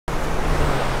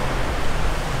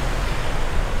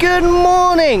Good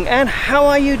morning, and how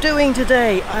are you doing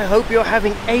today? I hope you're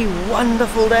having a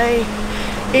wonderful day.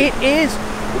 It is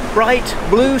bright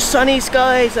blue sunny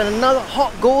skies and another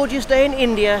hot gorgeous day in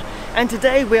India, and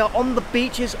today we are on the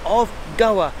beaches of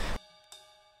Goa.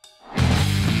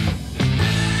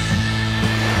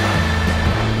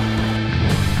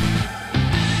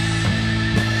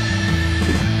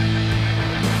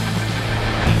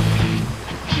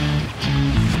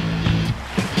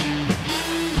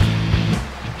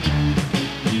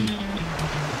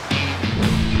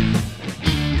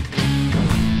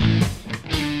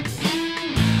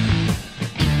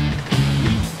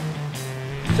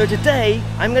 So today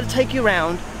I'm going to take you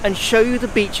around and show you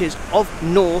the beaches of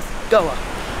North Goa.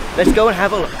 Let's go and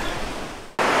have a look.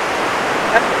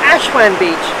 Ashvem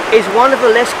Beach is one of the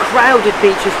less crowded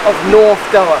beaches of North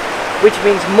Goa, which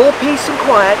means more peace and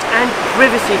quiet and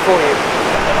privacy for you.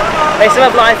 They still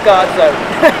have lifeguards though.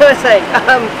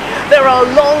 There are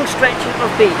long stretches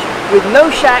of beach with no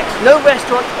shacks, no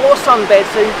restaurants or sunbeds,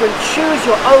 so you can choose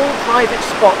your own private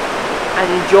spot and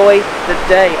enjoy the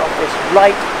day of this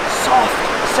light, soft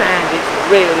sand. It's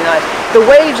really nice. The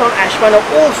waves on Ashwem are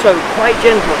also quite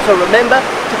gentle, so remember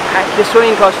to pack your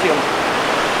swimming costume.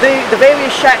 The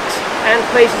various shacks and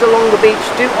places along the beach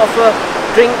do offer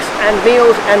drinks and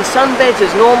meals and sunbeds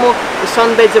as normal. The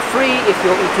sunbeds are free if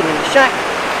you're eating in the shack,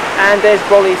 and there's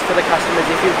brollies for the customers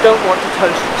if you don't want to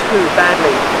toast too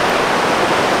badly.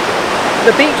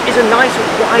 The beach is a nice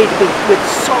wide beach with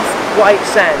soft white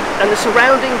sand, and the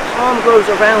surrounding palm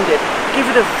groves around it give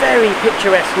it a very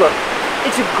picturesque look.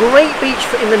 It's a great beach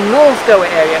in the North Goa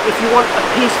area if you want a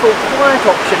peaceful, quiet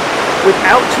option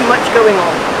without too much going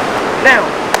on. Now,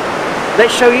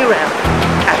 let's show you around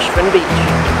Ashvem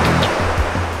Beach.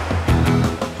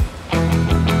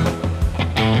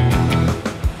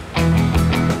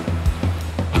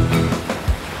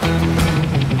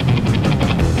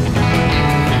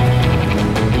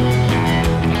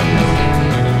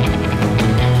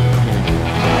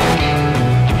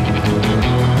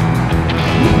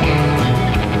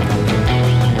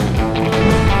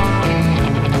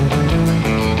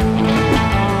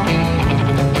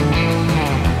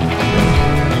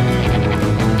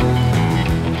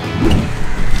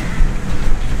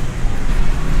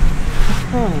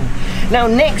 Now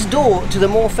next door to the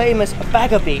more famous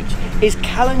Baga Beach is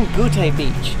Calangute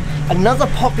Beach, another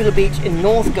popular beach in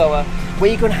North Goa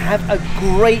where you can have a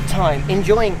great time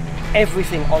enjoying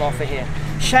everything on offer here.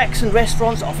 Shacks and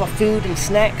restaurants offer food and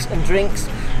snacks and drinks,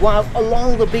 while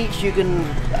along the beach you can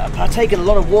partake in a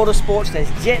lot of water sports. There's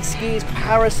jet skis,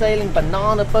 parasailing,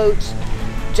 banana boats,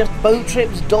 just boat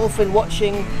trips, dolphin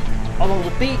watching. Along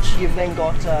the beach you've then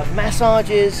got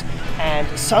massages and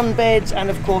sunbeds,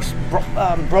 and of course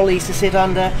brollies to sit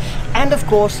under, and of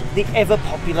course the ever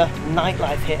popular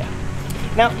nightlife here.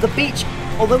 Now the beach,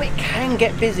 although it can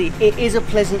get busy, it is a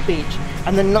pleasant beach,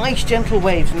 and the nice gentle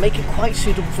waves make it quite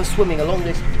suitable for swimming along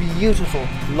this beautiful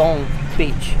long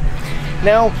beach.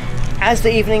 Now as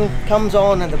the evening comes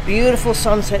on and the beautiful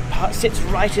sunset sits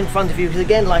right in front of you, because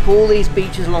again, like all these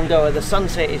beaches along Goa, the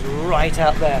sunset is right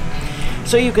out there.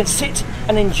 So you can sit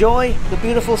and enjoy the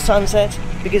beautiful sunset,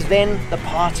 because then the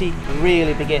party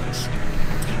really begins.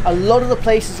 A lot of the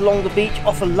places along the beach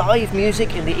offer live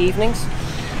music in the evenings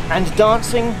and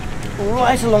dancing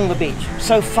right along the beach.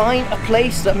 So find a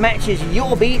place that matches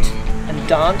your beat and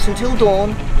dance until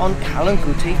dawn on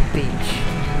Calangute Beach.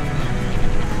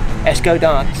 Let's go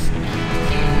dance.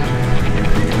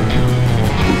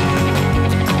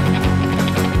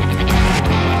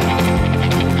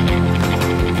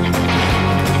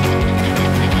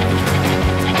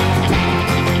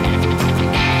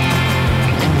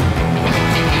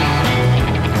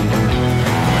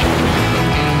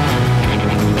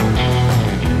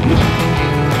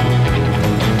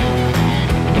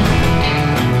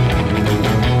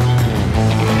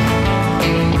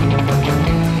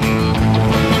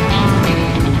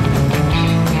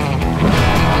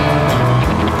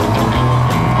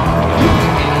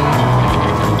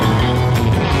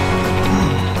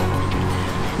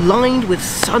 Lined with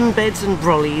sunbeds and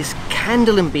brollies,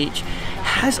 Candolim Beach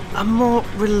has a more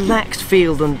relaxed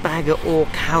feel than Baga or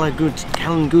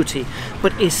Calangute,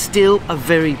 but is still a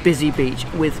very busy beach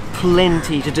with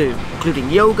plenty to do, including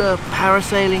yoga,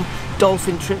 parasailing,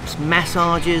 dolphin trips,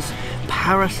 massages,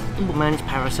 managed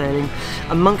parasailing,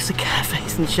 amongst the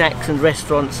cafes and shacks and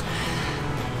restaurants.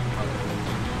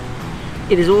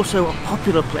 It is also a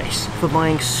popular place for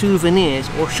buying souvenirs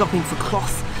or shopping for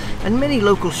cloth, and many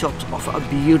local shops offer a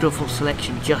beautiful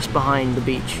selection just behind the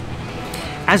beach.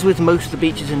 As with most of the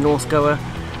beaches in North Goa,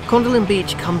 Condolim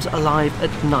Beach comes alive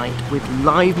at night with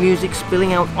live music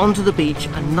spilling out onto the beach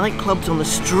and nightclubs on the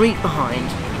street behind,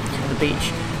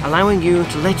 beach, allowing you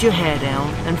to let your hair down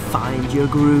and find your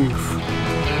groove.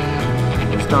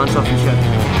 Let's dance off and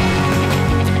show.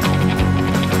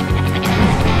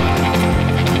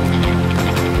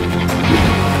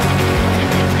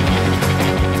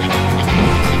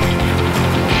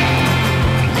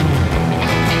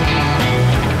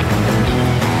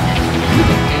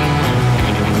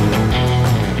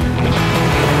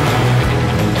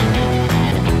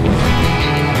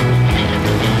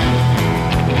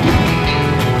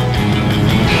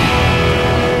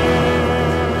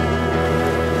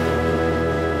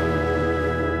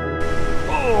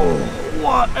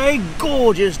 What a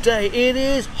gorgeous day. It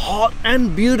is hot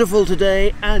and beautiful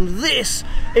today, and this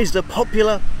is the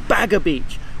popular Baga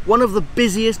Beach, one of the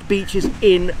busiest beaches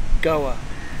in Goa.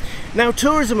 Now,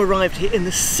 tourism arrived here in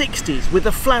the 60s with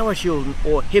the flower children,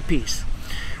 or hippies,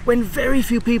 when very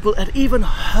few people had even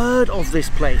heard of this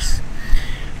place.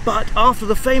 But after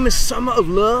the famous Summer of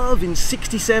Love in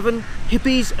 '67,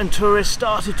 hippies and tourists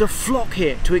started to flock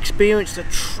here to experience the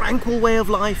tranquil way of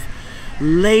life,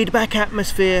 laid-back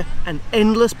atmosphere and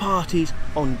endless parties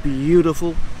on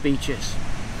beautiful beaches.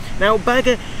 Now,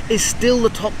 Baga is still the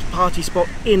top party spot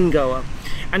in Goa,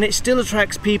 and it still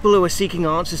attracts people who are seeking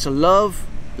answers to love,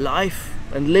 life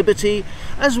and liberty,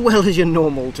 as well as your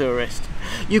normal tourist.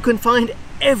 You can find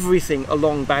everything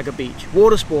along Baga Beach: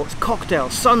 water sports,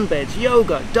 cocktails, sunbeds,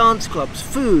 yoga, dance clubs,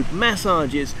 food,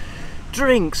 massages,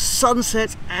 drinks,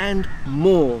 sunsets and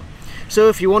more. So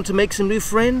if you want to make some new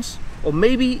friends, or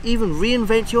maybe even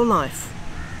reinvent your life,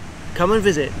 come and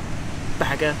visit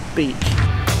Baga Beach.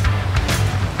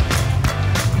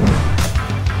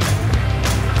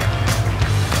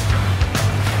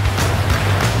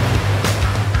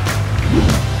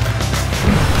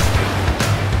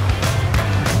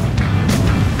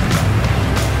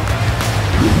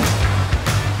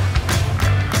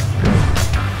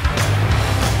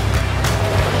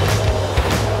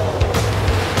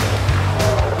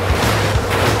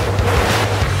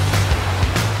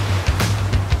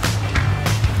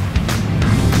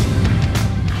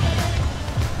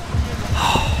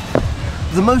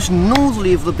 The most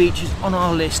northerly of the beaches on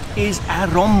our list is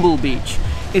Ashvem Beach.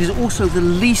 It is also the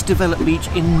least developed beach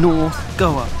in North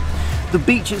Goa. The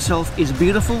beach itself is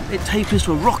beautiful. It tapers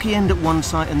to a rocky end at one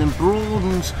side and then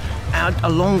broadens out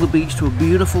along the beach to a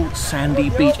beautiful sandy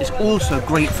beach. It's also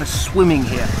great for swimming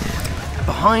here.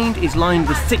 Behind is lined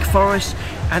with thick forests,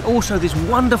 and also this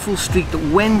wonderful street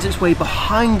that wends its way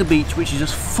behind the beach, which is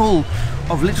just full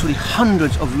of literally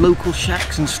hundreds of local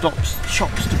shacks and shops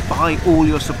to buy all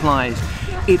your supplies.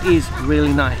 It is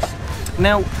really nice.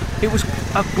 Now, it was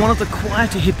one of the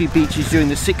quieter hippie beaches during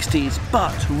the 60s,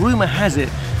 but rumour has it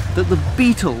that the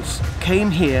Beatles came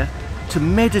here to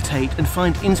meditate and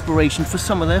find inspiration for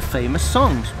some of their famous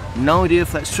songs. No idea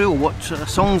if that's true or what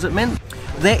songs it meant.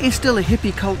 There is still a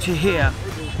hippie culture here,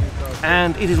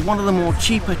 and it is one of the more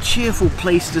cheaper, cheerful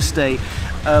places to stay.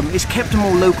 It's kept a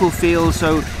more local feel,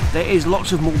 so there is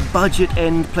lots of more budget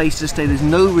end places to stay. There's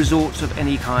no resorts of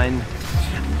any kind,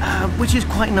 which is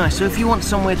quite nice. So if you want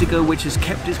somewhere to go which has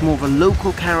kept its more of a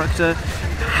local character,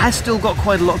 has still got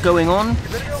quite a lot going on,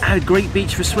 and a great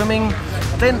beach for swimming,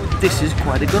 then this is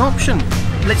quite a good option.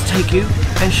 Let's take you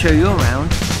and show you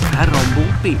around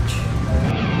Candolim Beach.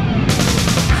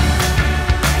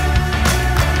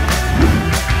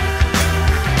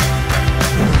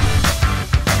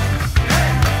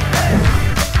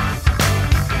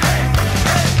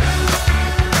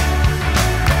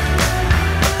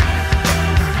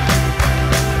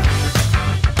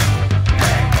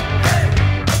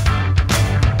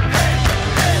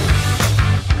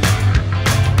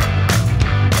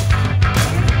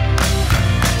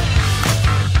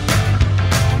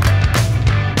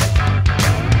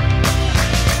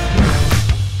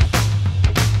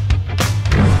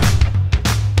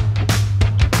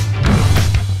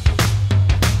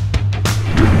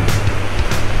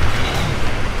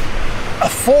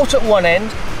 Fort at one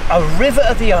end, a river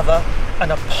at the other,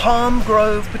 and a palm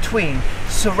grove between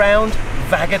surround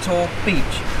Vagator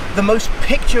Beach, the most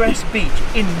picturesque beach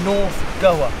in North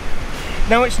Goa.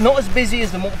 Now, it's not as busy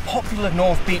as the more popular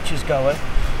North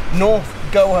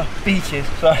Goa beaches,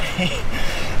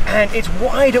 and it's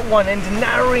wide at one end,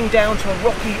 narrowing down to a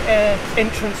rocky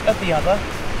entrance at the other.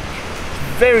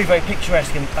 Very, very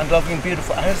picturesque and lovely and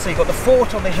beautiful. And as I say, you've got the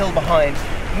fort on the hill behind,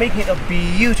 making it a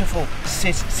beautiful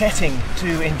setting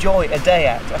to enjoy a day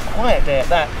at, a quiet day at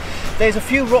that. There's a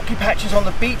few rocky patches on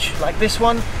the beach, like this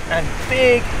one, and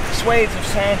big swathes of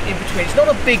sand in between. It's not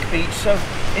a big beach, so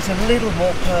it's a little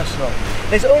more personal.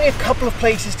 There's only a couple of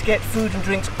places to get food and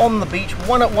drinks on the beach,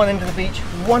 one at one end of the beach,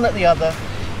 one at the other.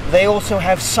 They also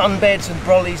have sunbeds and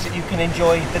brollies that you can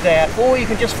enjoy the day out, or you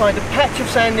can just find a patch of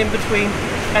sand in between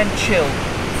and chill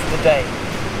for the day.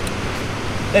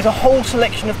 There's a whole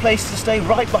selection of places to stay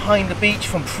right behind the beach,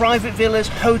 from private villas,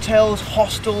 hotels,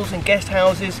 hostels and guest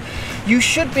houses. You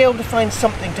should be able to find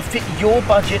something to fit your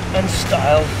budget and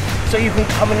style, so you can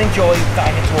come and enjoy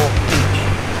Vagator Beach.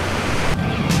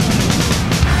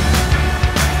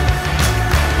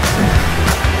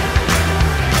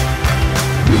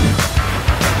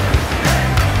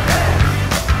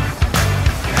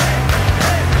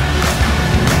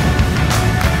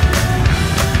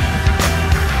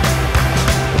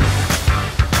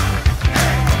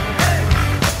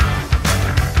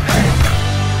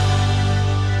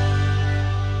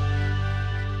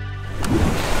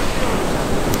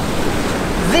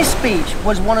 This beach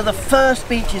was one of the first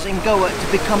beaches in Goa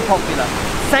to become popular,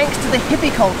 thanks to the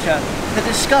hippie culture that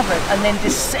discovered and then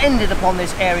descended upon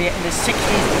this area in the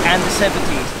 60s and the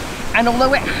 70s. And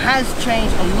although it has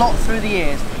changed a lot through the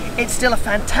years, it's still a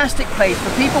fantastic place for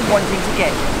people wanting to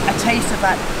get a taste of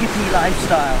that hippie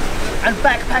lifestyle, and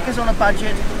backpackers on a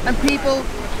budget, and people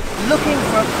looking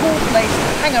for a cool place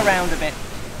to hang around a bit.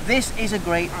 This is a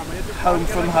great home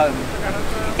from home.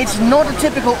 It's not a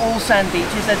typical all sand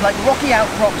beaches. There's like rocky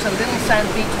outcrops and little sand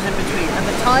beaches in between, and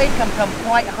the tide can come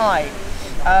quite high.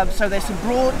 So there's some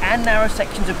broad and narrow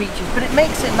sections of beaches, but it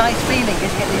makes it nice feeling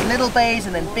because you get these little bays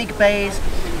and then big bays.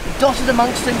 Dotted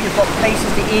amongst them, you've got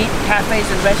places to eat, cafes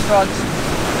and restaurants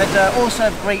that all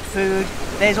serve great food.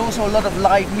 There's also a lot of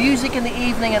live music in the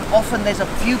evening, and often there's a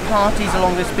few parties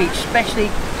along this beach, especially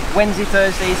Wednesday,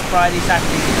 Thursdays, Friday,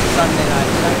 Saturdays, and Sunday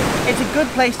nights. So it's a good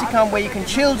place to come where you can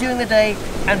chill during the day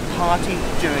and party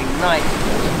during the night.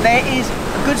 There is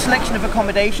a good selection of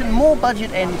accommodation, more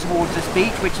budget end towards this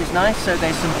beach, which is nice. So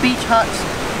there's some beach huts,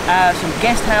 some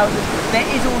guest houses. There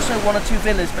is also one or two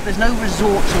villas, but there's no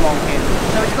resorts along here.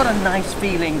 So it's got a nice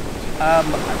feeling of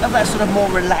that sort of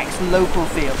more relaxed local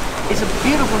feel. It's a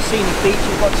beautiful scenic beach.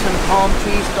 You've got some palm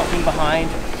trees stopping behind.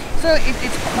 So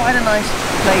it's quite a nice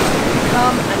place to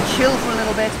come and chill for a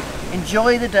little bit,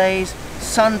 enjoy the days,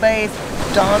 sunbathe,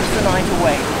 dance the night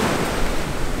away.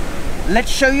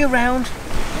 Let's show you around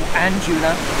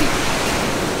Anjuna Beach.